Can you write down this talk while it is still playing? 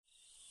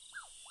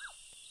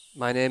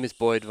My name is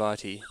Boyd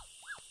Varty.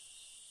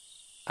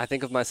 I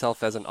think of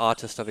myself as an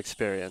artist of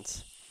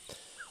experience.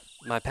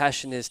 My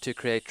passion is to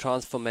create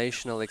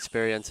transformational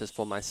experiences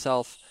for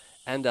myself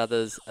and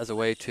others as a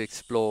way to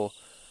explore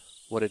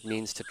what it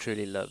means to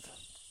truly live.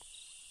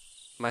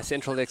 My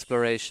central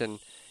exploration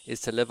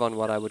is to live on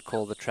what I would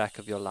call the track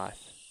of your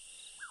life.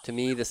 To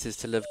me, this is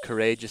to live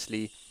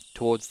courageously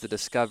towards the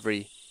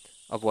discovery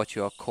of what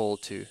you are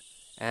called to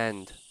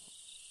and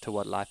to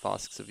what life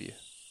asks of you.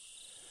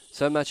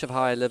 So much of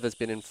how I live has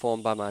been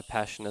informed by my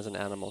passion as an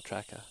animal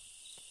tracker.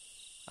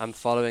 I'm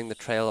following the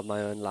trail of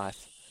my own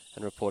life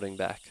and reporting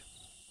back.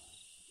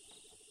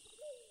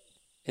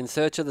 In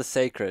Search of the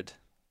Sacred,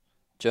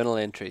 journal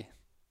entry.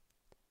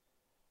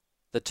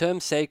 The term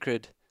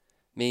sacred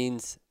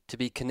means to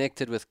be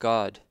connected with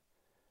God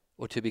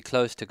or to be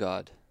close to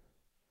God.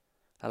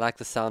 I like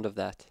the sound of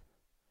that.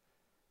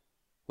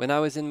 When I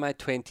was in my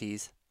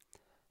 20s,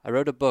 I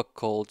wrote a book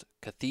called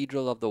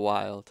Cathedral of the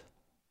Wild.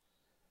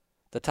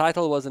 The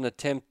title was an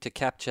attempt to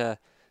capture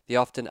the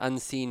often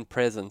unseen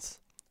presence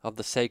of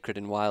the sacred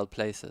in wild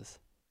places.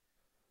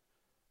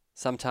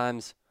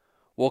 Sometimes,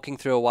 walking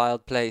through a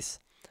wild place,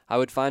 I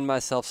would find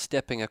myself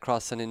stepping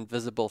across an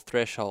invisible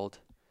threshold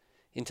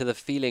into the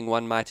feeling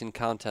one might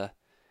encounter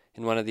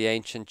in one of the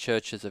ancient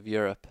churches of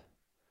Europe.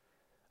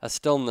 A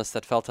stillness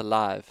that felt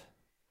alive,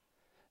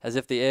 as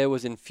if the air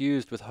was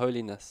infused with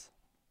holiness.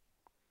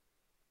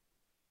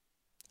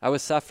 I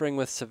was suffering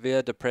with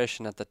severe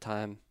depression at the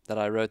time that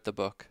I wrote the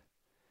book.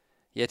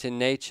 Yet in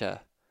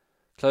nature,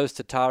 close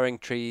to towering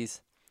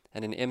trees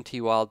and in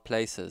empty wild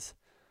places,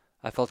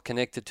 I felt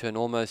connected to an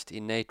almost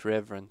innate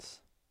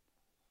reverence.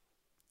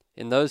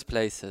 In those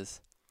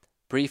places,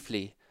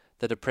 briefly,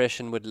 the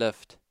depression would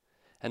lift,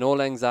 and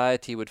all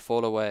anxiety would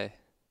fall away.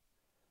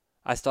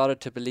 I started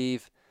to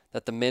believe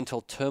that the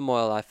mental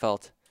turmoil I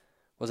felt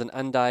was an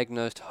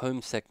undiagnosed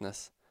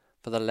homesickness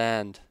for the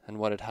land and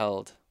what it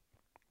held.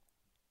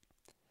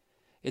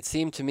 It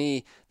seemed to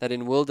me that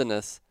in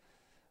wilderness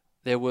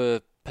there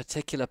were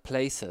particular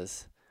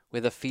places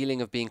where the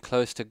feeling of being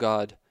close to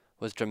God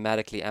was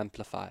dramatically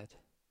amplified.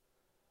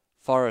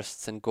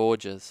 Forests and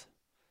gorges,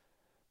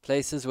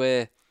 places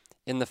where,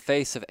 in the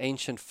face of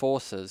ancient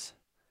forces,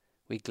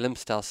 we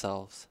glimpsed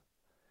ourselves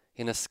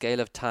in a scale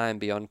of time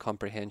beyond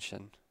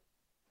comprehension.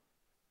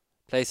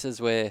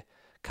 Places where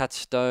cut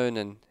stone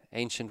and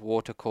ancient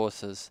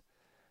watercourses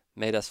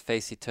made us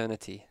face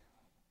eternity.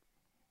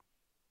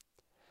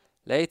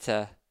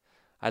 Later,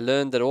 I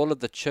learned that all of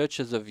the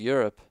churches of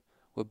Europe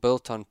were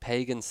built on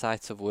pagan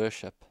sites of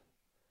worship.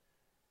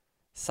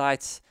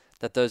 Sites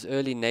that those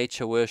early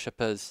nature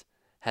worshippers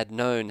had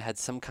known had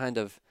some kind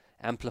of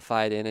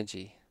amplified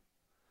energy.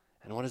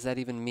 And what does that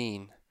even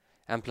mean?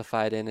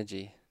 Amplified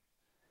energy.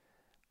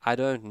 I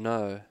don't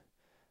know,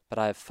 but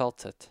I have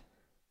felt it.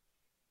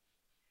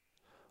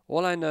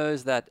 All I know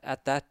is that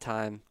at that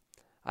time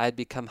I had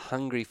become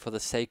hungry for the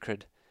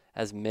sacred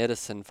as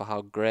medicine for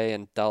how grey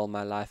and dull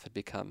my life had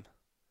become.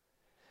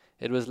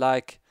 It was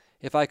like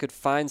if I could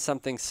find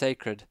something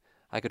sacred,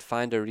 I could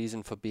find a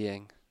reason for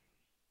being.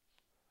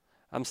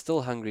 I'm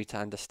still hungry to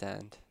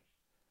understand.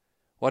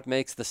 What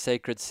makes the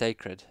sacred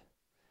sacred?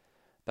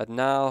 But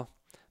now,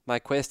 my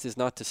quest is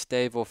not to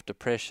stave off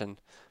depression,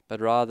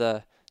 but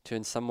rather to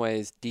in some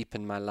ways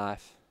deepen my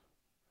life.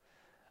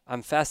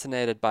 I'm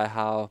fascinated by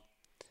how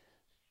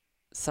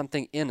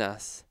something in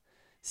us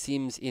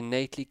seems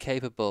innately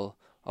capable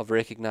of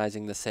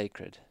recognizing the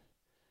sacred.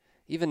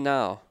 Even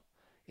now,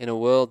 in a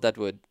world that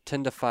would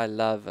tindify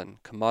love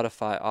and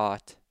commodify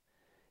art,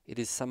 it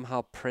is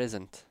somehow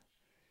present.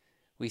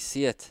 We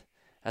see it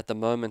at the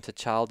moment a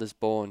child is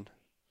born.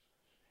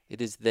 It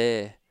is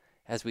there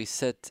as we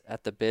sit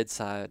at the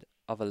bedside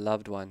of a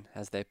loved one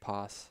as they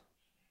pass.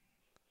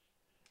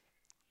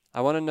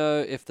 I want to know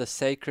if the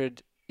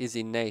sacred is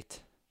innate.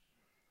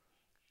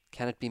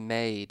 Can it be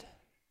made?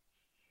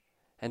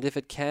 And if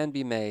it can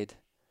be made,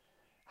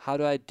 how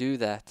do I do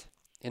that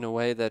in a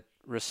way that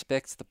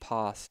respects the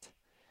past,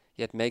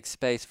 yet makes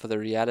space for the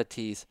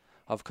realities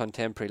of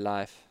contemporary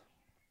life?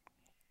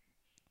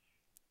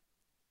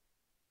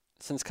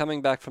 Since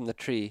coming back from the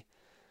tree,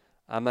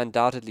 I'm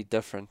undoubtedly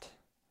different.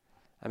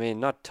 I mean,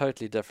 not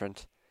totally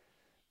different,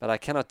 but I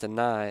cannot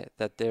deny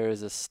that there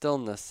is a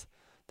stillness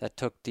that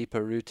took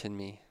deeper root in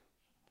me.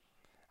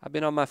 I've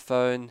been on my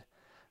phone.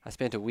 I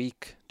spent a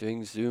week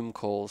doing Zoom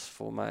calls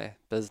for my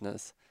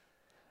business.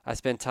 I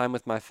spent time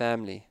with my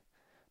family,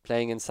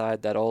 playing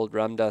inside that old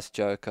rum dust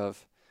joke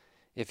of,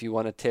 if you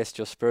want to test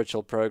your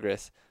spiritual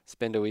progress,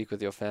 spend a week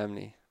with your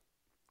family.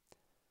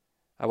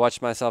 I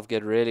watched myself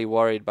get really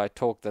worried by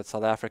talk that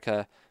South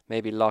Africa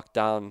may be locked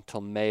down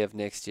till May of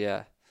next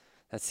year.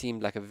 That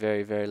seemed like a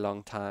very, very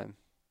long time.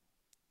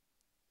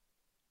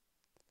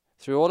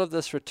 Through all of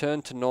this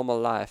return to normal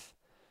life,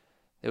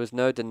 there was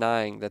no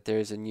denying that there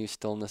is a new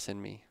stillness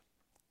in me.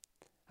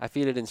 I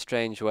feel it in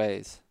strange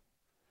ways.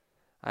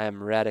 I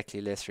am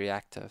radically less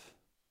reactive.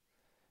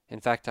 In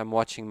fact, I'm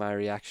watching my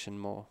reaction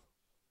more.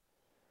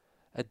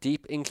 A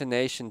deep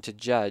inclination to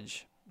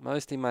judge,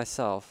 mostly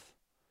myself,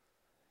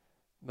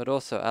 but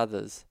also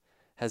others,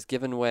 has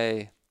given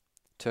way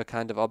to a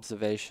kind of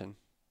observation.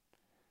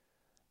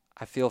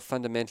 I feel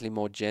fundamentally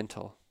more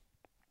gentle.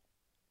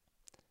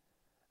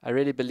 I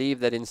really believe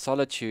that in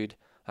solitude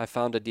I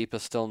found a deeper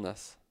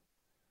stillness.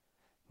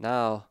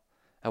 Now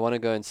I want to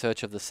go in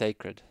search of the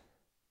sacred.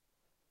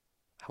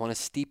 I want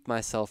to steep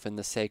myself in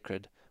the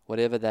sacred,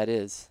 whatever that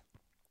is.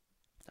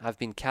 I've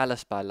been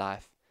calloused by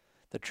life.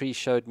 The tree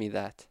showed me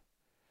that.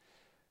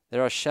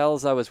 There are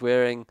shells I was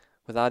wearing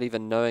without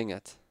even knowing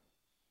it.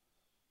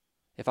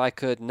 If I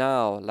could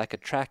now, like a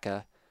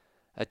tracker,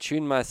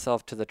 attune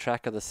myself to the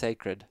track of the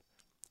sacred,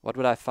 what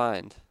would I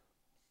find?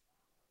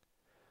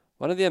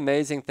 One of the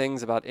amazing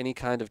things about any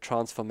kind of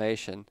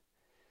transformation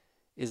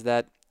is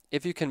that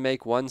if you can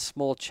make one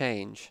small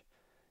change,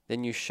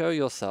 then you show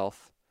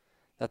yourself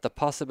that the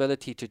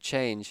possibility to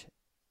change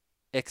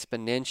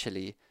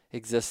exponentially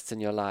exists in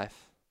your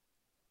life.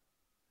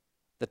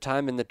 The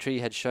time in the tree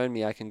had shown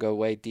me I can go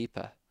way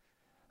deeper.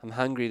 I'm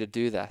hungry to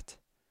do that.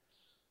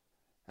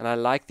 And I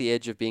like the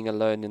edge of being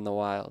alone in the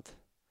wild.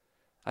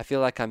 I feel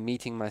like I'm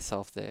meeting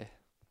myself there.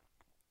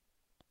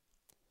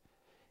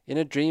 In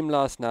a dream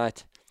last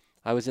night,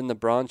 I was in the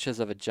branches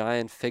of a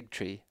giant fig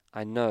tree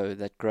I know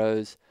that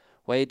grows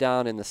way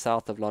down in the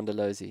south of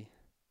Londolozi.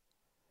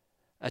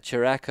 A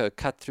chiraco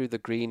cut through the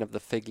green of the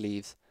fig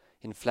leaves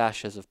in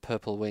flashes of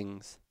purple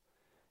wings.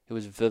 It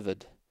was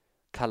vivid,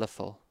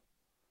 colorful.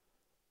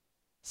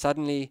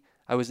 Suddenly,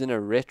 I was in a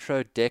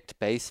retro-decked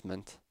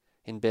basement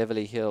in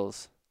Beverly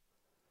Hills.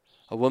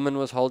 A woman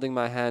was holding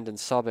my hand and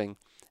sobbing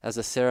as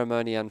the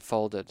ceremony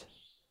unfolded,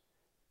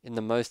 in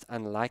the most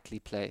unlikely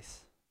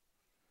place.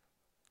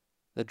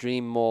 The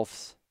dream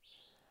morphs.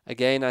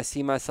 Again, I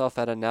see myself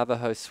at a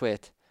Navajo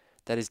sweat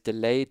that is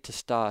delayed to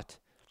start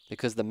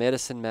because the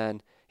medicine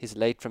man is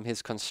late from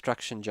his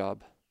construction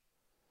job.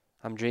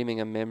 I'm dreaming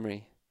a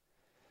memory.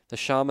 The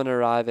shaman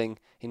arriving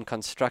in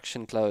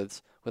construction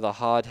clothes with a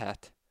hard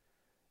hat.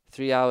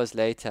 3 hours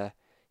later,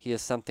 he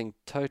is something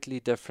totally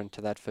different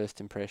to that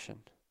first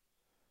impression.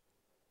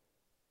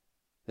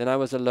 Then I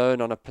was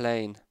alone on a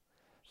plain,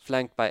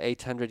 flanked by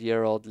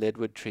 800-year-old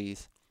leadwood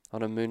trees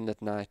on a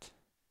moonlit night.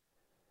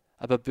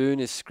 A baboon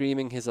is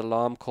screaming his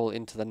alarm call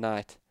into the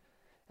night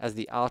as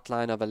the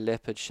outline of a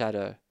leopard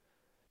shadow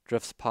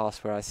drifts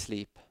past where I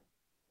sleep.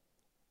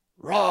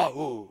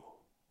 Ra-oo!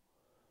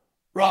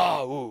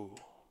 Ra-oo!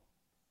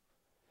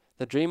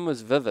 The dream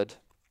was vivid,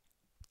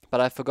 but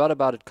I forgot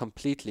about it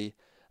completely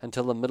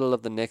until the middle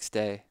of the next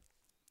day.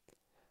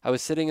 I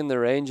was sitting in the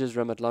ranger's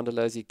room at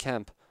Londolozi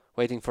camp,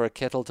 waiting for a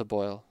kettle to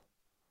boil.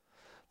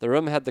 The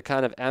room had the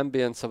kind of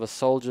ambience of a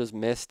soldier's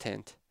mess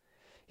tent.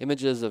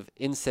 Images of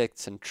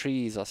insects and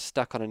trees are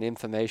stuck on an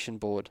information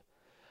board.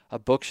 A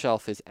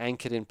bookshelf is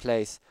anchored in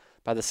place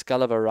by the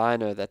skull of a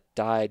rhino that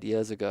died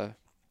years ago.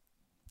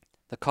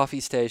 The coffee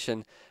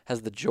station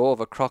has the jaw of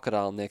a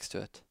crocodile next to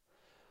it.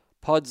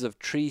 Pods of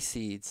tree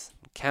seeds,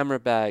 camera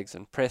bags,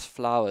 and pressed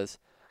flowers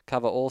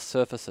cover all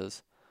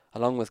surfaces,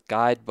 along with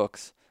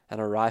guidebooks and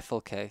a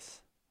rifle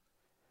case.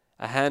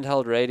 A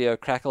handheld radio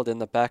crackled in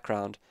the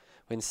background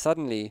when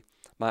suddenly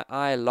my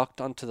eye locked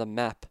onto the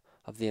map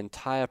of the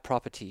entire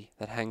property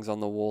that hangs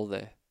on the wall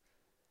there.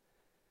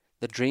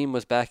 The dream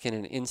was back in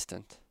an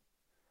instant.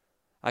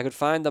 I could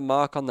find the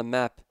mark on the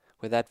map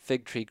where that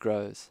fig tree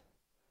grows.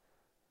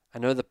 I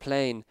know the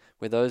plain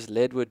where those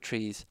leadwood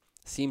trees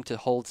seem to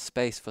hold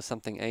space for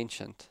something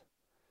ancient.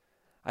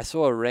 I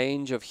saw a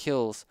range of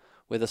hills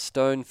where the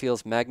stone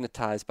feels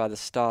magnetized by the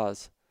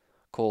stars,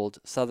 called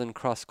Southern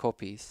Cross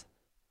Kopjes.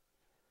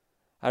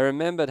 I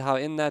remembered how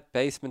in that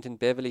basement in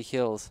Beverly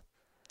Hills,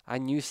 I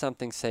knew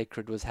something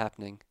sacred was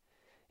happening,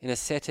 in a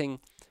setting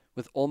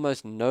with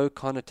almost no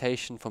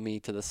connotation for me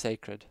to the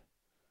sacred.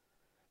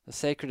 The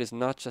sacred is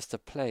not just a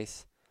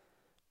place,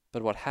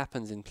 but what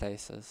happens in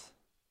places.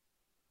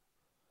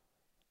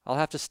 I'll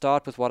have to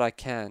start with what I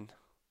can.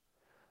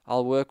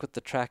 I'll work with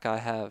the track I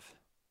have.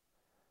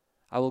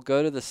 I will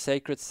go to the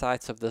sacred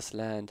sites of this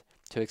land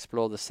to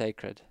explore the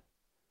sacred.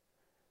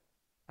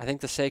 I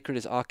think the sacred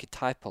is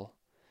archetypal.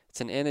 It's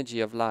an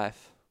energy of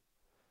life.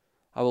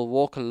 I will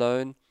walk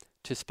alone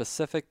to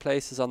specific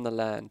places on the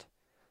land,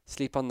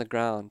 sleep on the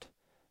ground,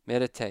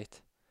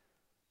 meditate,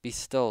 be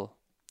still,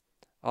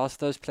 ask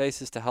those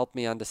places to help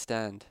me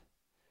understand.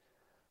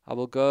 I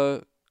will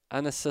go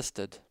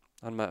unassisted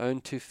on my own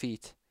 2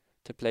 feet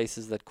to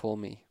places that call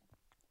me.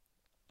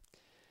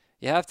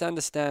 You have to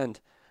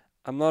understand,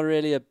 I'm not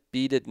really a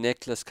beaded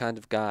necklace kind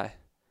of guy.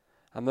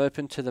 I'm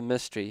open to the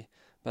mystery,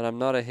 but I'm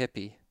not a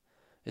hippie.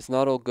 It's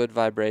not all good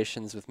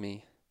vibrations with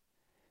me.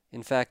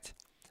 In fact,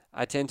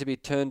 I tend to be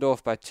turned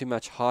off by too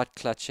much heart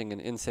clutching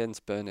and incense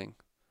burning.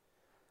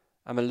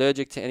 I'm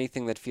allergic to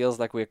anything that feels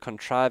like we're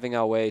contriving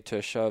our way to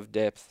a show of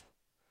depth.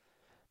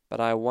 But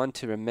I want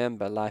to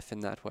remember life in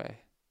that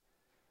way.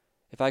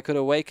 If I could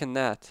awaken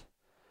that,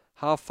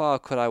 how far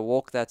could I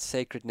walk that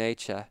sacred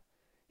nature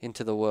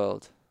into the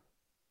world?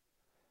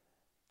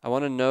 I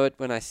want to know it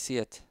when I see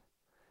it.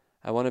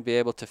 I want to be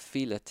able to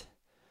feel it.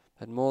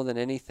 But more than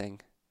anything,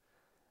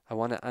 I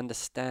want to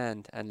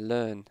understand and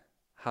learn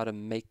how to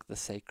make the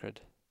sacred.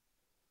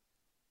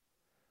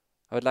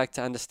 I would like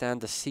to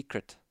understand the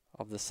secret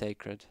of the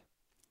sacred.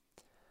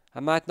 I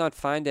might not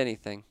find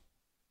anything,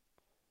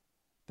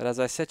 but as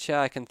I sit here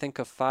I can think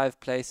of 5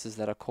 places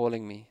that are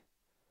calling me.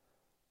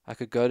 I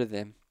could go to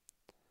them.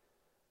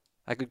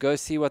 I could go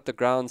see what the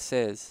ground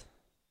says.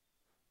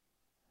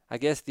 I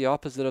guess the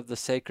opposite of the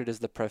sacred is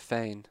the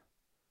profane.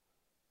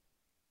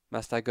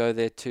 Must I go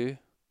there too?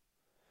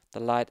 The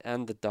light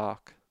and the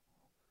dark,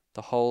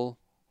 the whole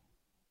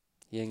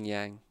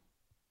yin-yang.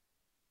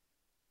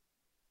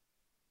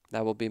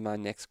 That will be my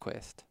next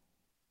quest.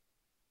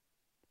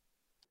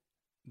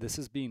 This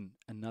has been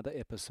another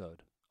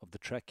episode of the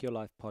Track Your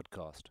Life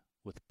podcast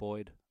with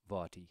Boyd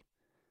Varty.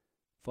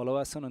 Follow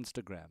us on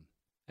Instagram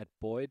at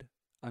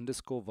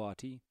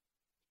Boyd_Varty,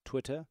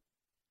 Twitter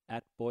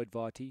at Boyd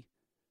Varty.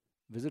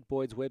 Visit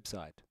Boyd's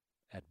website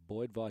at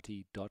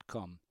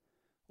boydvarty.com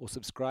or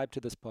subscribe to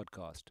this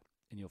podcast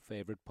in your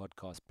favorite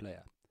podcast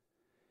player.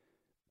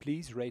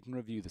 Please rate and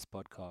review this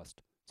podcast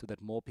so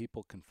that more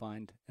people can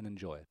find and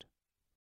enjoy it.